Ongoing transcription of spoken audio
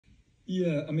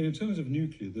Yeah, I mean, in terms of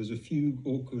nuclear, there's a few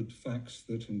awkward facts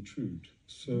that intrude.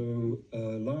 So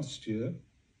last year,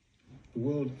 the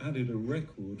world added a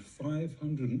record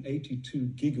 582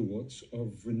 gigawatts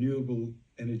of renewable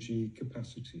energy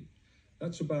capacity.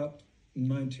 That's about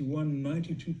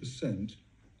 92%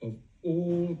 of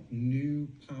all new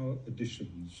power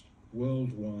additions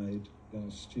worldwide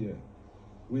last year,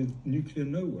 with nuclear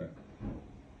nowhere.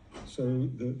 So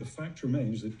the fact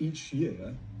remains that each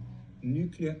year,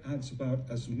 nuclear adds about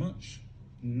as much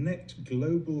net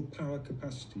global power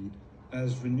capacity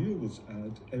as renewables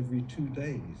add every 2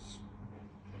 days.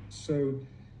 So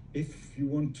if you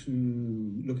want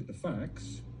to look at the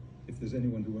facts, if there's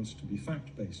anyone who wants to be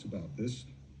fact-based about this,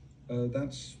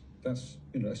 that's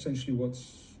essentially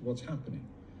what's happening.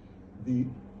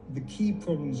 The key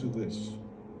problems of this: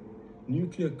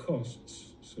 nuclear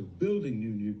costs. So building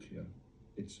new nuclear,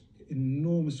 it's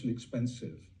enormously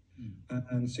expensive,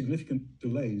 and significant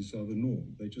delays are the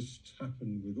norm. They just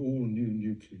happen with all new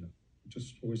nuclear. It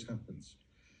just always happens.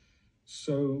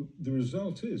 So the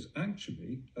result is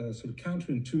actually sort of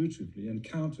counterintuitively and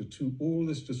counter to all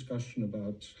this discussion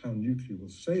about how nuclear will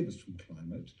save us from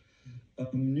climate.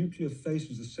 Nuclear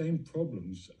faces the same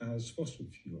problems as fossil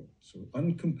fuel. So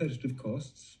uncompetitive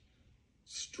costs,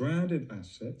 stranded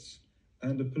assets,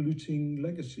 and a polluting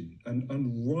legacy, and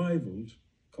unrivaled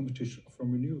competition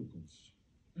from renewables.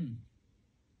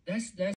 That's